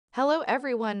Hello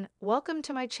everyone, welcome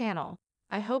to my channel.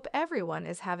 I hope everyone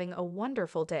is having a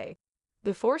wonderful day.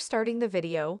 Before starting the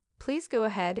video, please go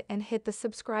ahead and hit the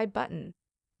subscribe button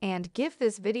and give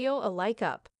this video a like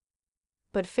up.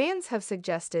 But fans have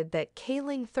suggested that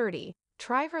Kailyn 30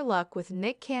 try her luck with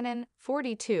Nick Cannon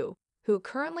 42, who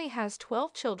currently has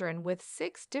 12 children with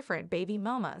 6 different baby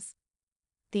mamas.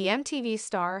 The MTV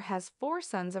star has 4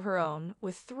 sons of her own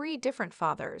with 3 different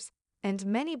fathers, and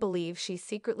many believe she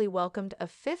secretly welcomed a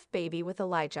 5th baby with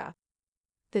Elijah.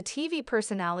 The TV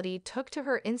personality took to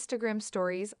her Instagram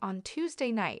stories on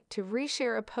Tuesday night to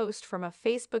reshare a post from a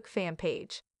Facebook fan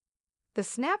page. The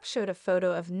snap showed a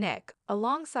photo of Nick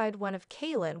alongside one of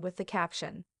Kailyn with the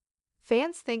caption,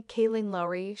 "Fans think Kailyn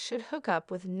Lowry should hook up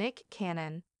with Nick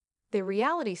Cannon." The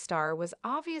reality star was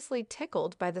obviously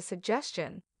tickled by the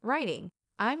suggestion, writing,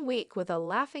 "I'm weak," with a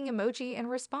laughing emoji in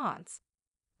response.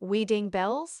 We ding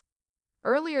bells?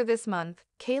 Earlier this month,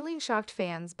 Kailyn shocked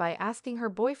fans by asking her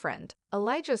boyfriend,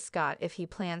 Elijah Scott, if he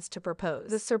plans to propose.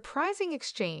 The surprising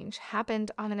exchange happened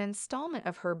on an installment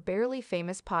of her Barely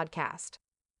Famous podcast.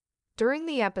 During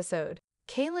the episode,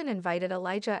 Kailyn invited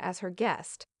Elijah as her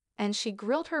guest, and she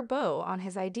grilled her beau on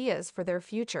his ideas for their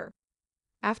future.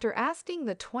 After asking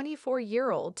the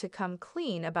 24-year-old to come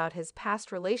clean about his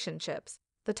past relationships,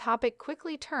 the topic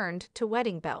quickly turned to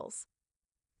wedding bells.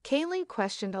 Kailyn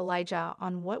questioned Elijah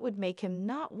on what would make him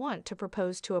not want to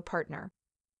propose to a partner.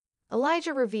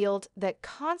 Elijah revealed that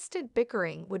constant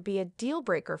bickering would be a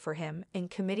deal-breaker for him in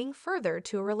committing further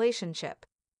to a relationship.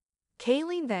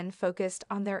 Kailyn then focused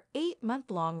on their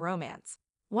 8-month-long romance,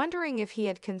 wondering if he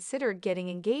had considered getting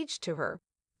engaged to her.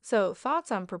 "So,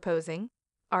 thoughts on proposing?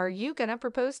 Are you gonna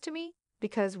propose to me?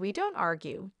 Because we don't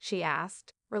argue," she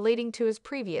asked, relating to his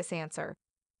previous answer.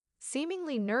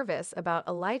 Seemingly nervous about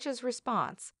Elijah's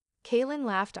response, Kailyn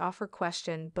laughed off her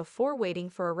question before waiting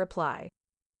for a reply.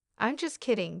 "I'm just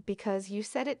kidding because you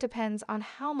said it depends on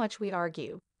how much we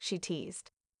argue," she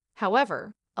teased.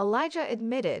 However, Elijah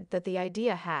admitted that the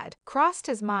idea had crossed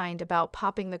his mind about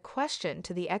popping the question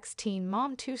to the ex-Teen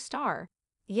Mom 2 star.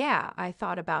 "Yeah, I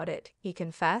thought about it," he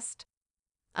confessed.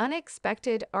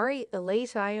 Unexpected Ari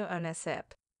Elijah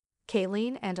Onesip.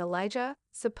 Kailyn and Elijah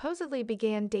supposedly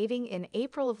began dating in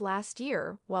April of last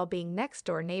year while being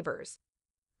next-door neighbors.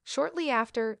 Shortly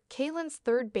after, Kailyn's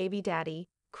third baby daddy,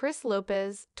 Chris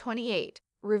Lopez, 28,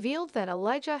 revealed that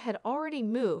Elijah had already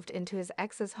moved into his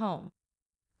ex's home.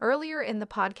 Earlier in the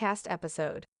podcast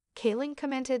episode, Kailyn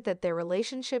commented that their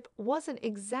relationship wasn't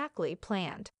exactly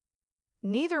planned.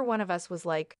 "Neither one of us was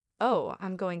like, 'Oh,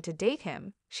 I'm going to date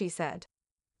him,'" she said.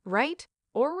 "Right?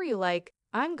 Or were you like,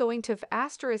 'I'm going to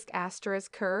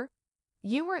her'?"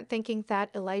 "You weren't thinking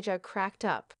that," Elijah cracked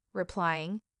up,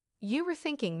 replying, "You were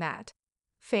thinking that."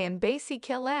 Fan base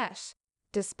killash.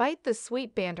 Despite the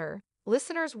sweet banter,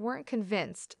 listeners weren't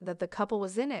convinced that the couple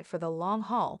was in it for the long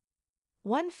haul.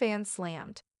 One fan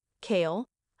slammed, "Kail,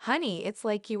 honey, it's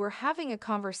like you were having a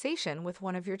conversation with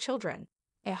one of your children.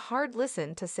 A hard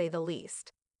listen, to say the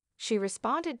least." She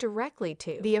responded directly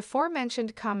to the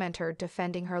aforementioned commenter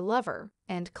defending her lover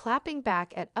and clapping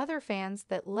back at other fans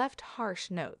that left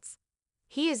harsh notes.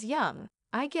 "He is young,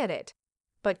 I get it.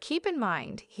 But keep in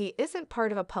mind, he isn't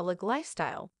part of a public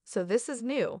lifestyle, so this is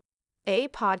new. A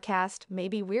podcast may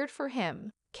be weird for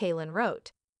him," Kailyn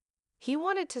wrote. "He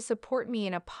wanted to support me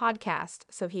in a podcast,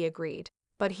 so he agreed,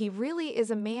 but he really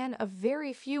is a man of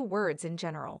very few words in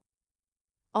general."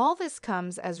 All this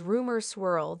comes as rumors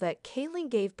swirl that Kailyn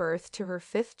gave birth to her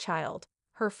 5th child,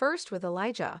 her first with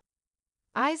Elijah.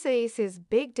 Isaac's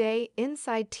big day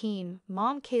inside Teen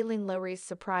Mom. Kailyn Lowry's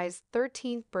surprise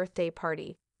 13th birthday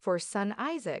party for son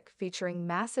Isaac, featuring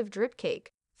massive drip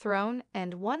cake, throne,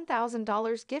 and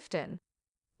 $1,000 gift-in.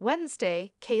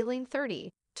 Wednesday, Kailyn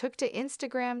 30 took to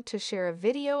Instagram to share a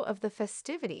video of the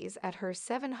festivities at her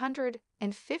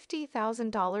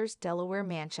 $750,000 Delaware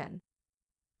mansion.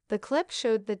 The clip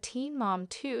showed the Teen Mom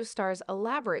 2 star's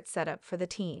elaborate setup for the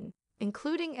teen,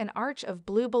 including an arch of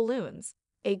blue balloons,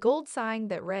 a gold sign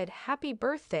that read "Happy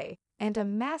Birthday," and a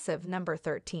massive number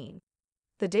 13.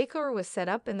 The decor was set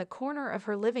up in the corner of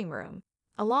her living room,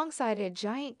 alongside a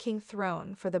giant king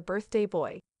throne for the birthday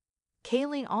boy.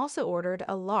 Kailyn also ordered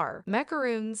a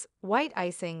macaroons, white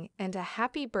icing, and a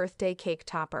happy birthday cake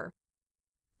topper.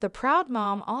 The proud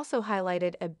mom also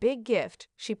highlighted a big gift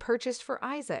she purchased for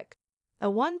Isaac, a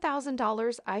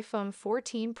 $1,000 iPhone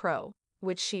 14 Pro,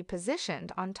 which she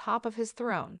positioned on top of his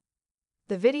throne.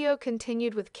 The video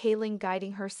continued with Kailyn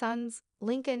guiding her sons,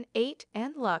 Lincoln 8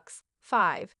 and Lux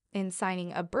 5, in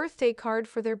signing a birthday card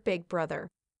for their big brother.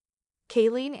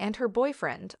 Kailyn and her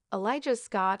boyfriend, Elijah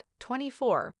Scott,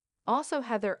 24, also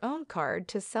had their own card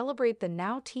to celebrate the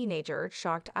now teenager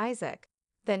shocked Isaac.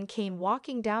 then came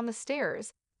walking down the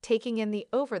stairs, taking in the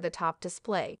over-the-top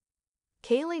display.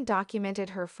 Kailyn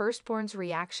documented her firstborn's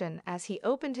reaction as he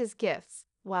opened his gifts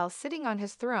while sitting on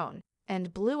his throne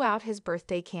and blew out his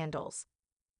birthday candles.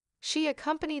 She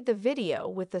accompanied the video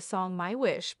with the song My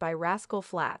Wish by Rascal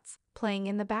Flatts playing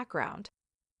in the background.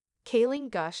 Kailyn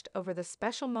gushed over the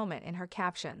special moment in her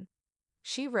caption.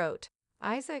 She wrote,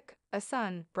 "Isaac, a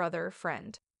son, brother,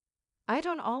 friend. I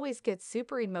don't always get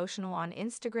super emotional on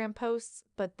Instagram posts,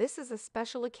 but this is a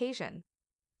special occasion.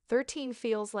 13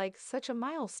 feels like such a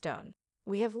milestone.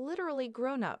 We have literally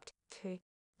grown up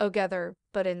together,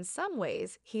 but in some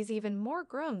ways, he's even more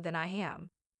grown than I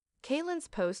am." Kailyn's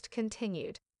post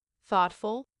continued.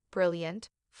 Thoughtful, brilliant,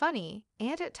 funny,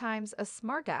 and at times a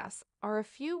smartass are a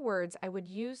few words I would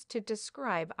use to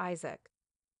describe Isaac.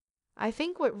 I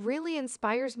think what really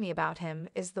inspires me about him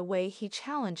is the way he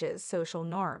challenges social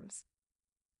norms.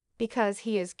 Because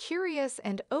he is curious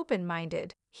and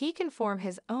open-minded, he can form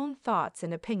his own thoughts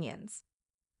and opinions.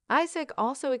 Isaac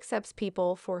also accepts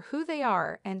people for who they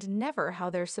are and never how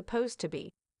they're supposed to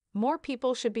be. More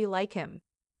people should be like him.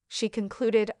 She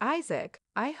concluded, "Isaac,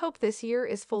 I hope this year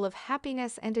is full of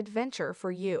happiness and adventure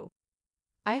for you.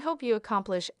 I hope you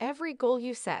accomplish every goal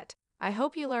you set. I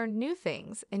hope you learn new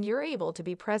things and you're able to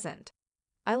be present.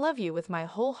 I love you with my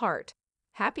whole heart.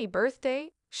 Happy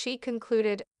birthday." She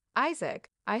concluded, "Isaac,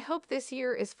 I hope this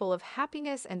year is full of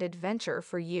happiness and adventure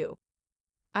for you.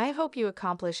 I hope you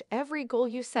accomplish every goal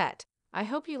you set. I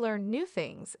hope you learn new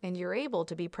things and you're able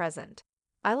to be present.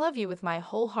 I love you with my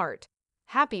whole heart.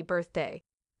 Happy birthday."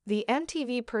 The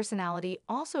MTV personality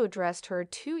also addressed her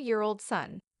 2-year-old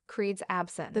son, Creed's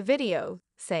absence. The video,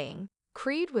 saying,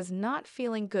 "Creed was not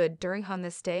feeling good during on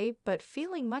this day, but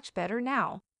feeling much better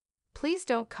now. Please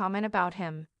don't comment about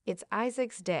him. It's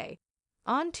Isaac's day."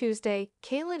 On Tuesday,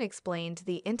 Kailyn explained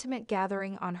the intimate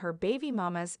gathering on her baby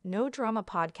mama's No Drama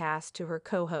podcast to her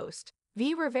co-host,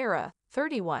 V. Rivera,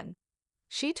 31.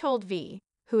 She told V,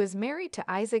 who is married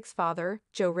to Isaac's father,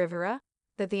 Joe Rivera,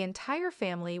 that the entire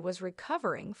family was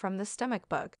recovering from the stomach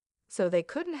bug, so they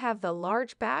couldn't have the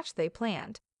large batch they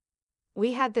planned.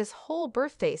 "We had this whole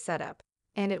birthday set up,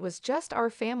 and it was just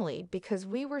our family because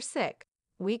we were sick.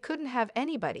 We couldn't have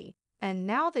anybody, and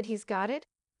now that he's got it,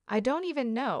 I don't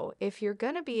even know if you're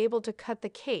gonna be able to cut the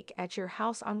cake at your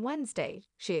house on Wednesday,"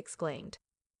 she exclaimed.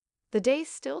 The day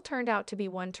still turned out to be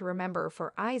one to remember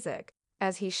for Isaac,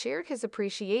 as he shared his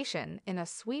appreciation in a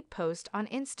sweet post on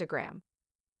Instagram.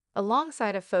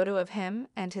 Alongside a photo of him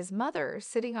and his mother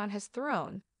sitting on his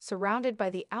throne, surrounded by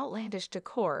the outlandish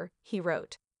decor, he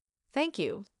wrote, "Thank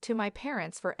you to my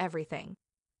parents for everything.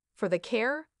 For the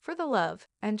care, for the love,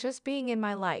 and just being in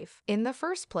my life. In the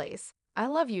first place, I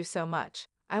love you so much.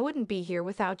 I wouldn't be here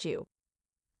without you."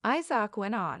 Isaac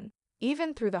went on,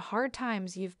 "Even through the hard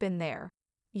times you've been there.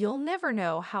 You'll never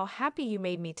know how happy you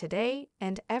made me today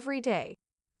and every day.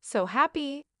 So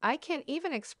happy, I can't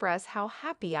even express how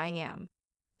happy I am.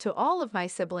 To all of my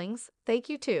siblings, thank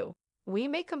you too. We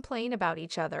may complain about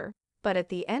each other, but at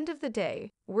the end of the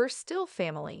day, we're still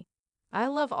family. I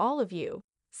love all of you.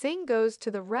 Same goes to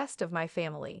the rest of my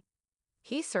family."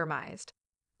 He surmised,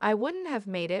 "I wouldn't have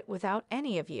made it without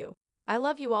any of you. I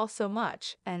love you all so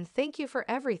much, and thank you for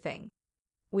everything.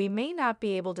 We may not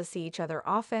be able to see each other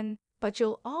often, but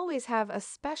you'll always have a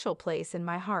special place in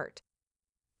my heart."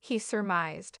 He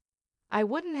surmised, "I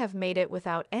wouldn't have made it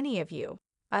without any of you.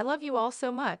 I love you all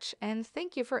so much, and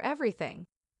thank you for everything.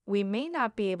 We may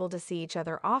not be able to see each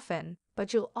other often,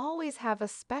 but you'll always have a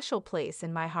special place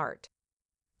in my heart."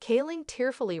 Kailyn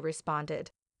tearfully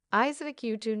responded, "Isaac,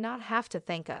 you do not have to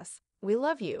thank us. We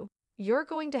love you. You're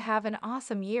going to have an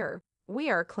awesome year. We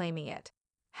are claiming it.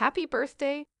 Happy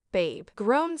birthday, babe.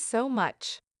 Grown so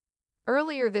much."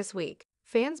 Earlier this week,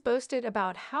 fans boasted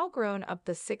about how grown up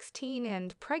the 16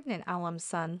 and pregnant alum's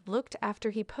son looked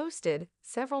after he posted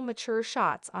several mature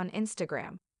shots on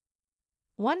Instagram.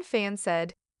 One fan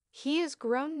said, "He is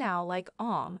grown now like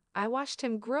I watched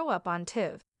him grow up on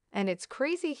TIV, and it's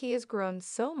crazy he has grown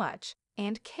so much,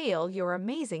 and Kale, you're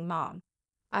amazing mom.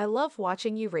 I love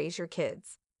watching you raise your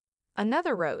kids."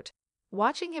 Another wrote,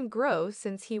 "Watching him grow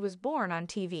since he was born on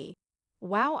TV.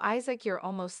 Wow, Isaac, you're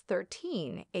almost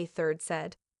 13, a third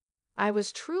said. "I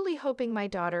was truly hoping my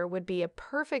daughter would be a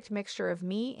perfect mixture of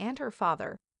me and her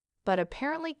father, but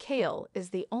apparently Kale is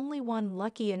the only one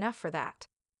lucky enough for that."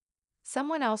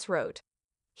 Someone else wrote,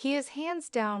 "He is hands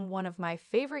down one of my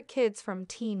favorite kids from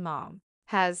Teen Mom.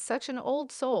 Has such an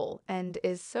old soul and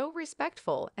is so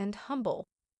respectful and humble."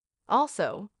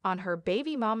 Also, on her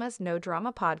baby mama's No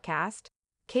Drama podcast,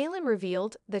 Kailyn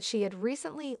revealed that she had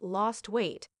recently lost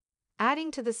weight,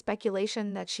 adding to the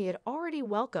speculation that she had already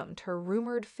welcomed her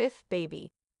rumored 5th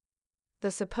baby.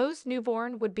 The supposed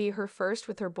newborn would be her first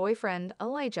with her boyfriend,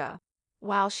 Elijah,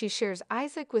 while she shares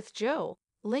Isaac with Joe,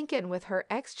 Lincoln with her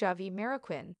ex Javi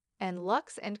Mariquin, and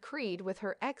Lux and Creed with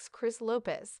her ex Chris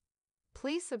Lopez.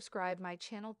 Please subscribe my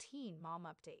channel Teen Mom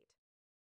Update.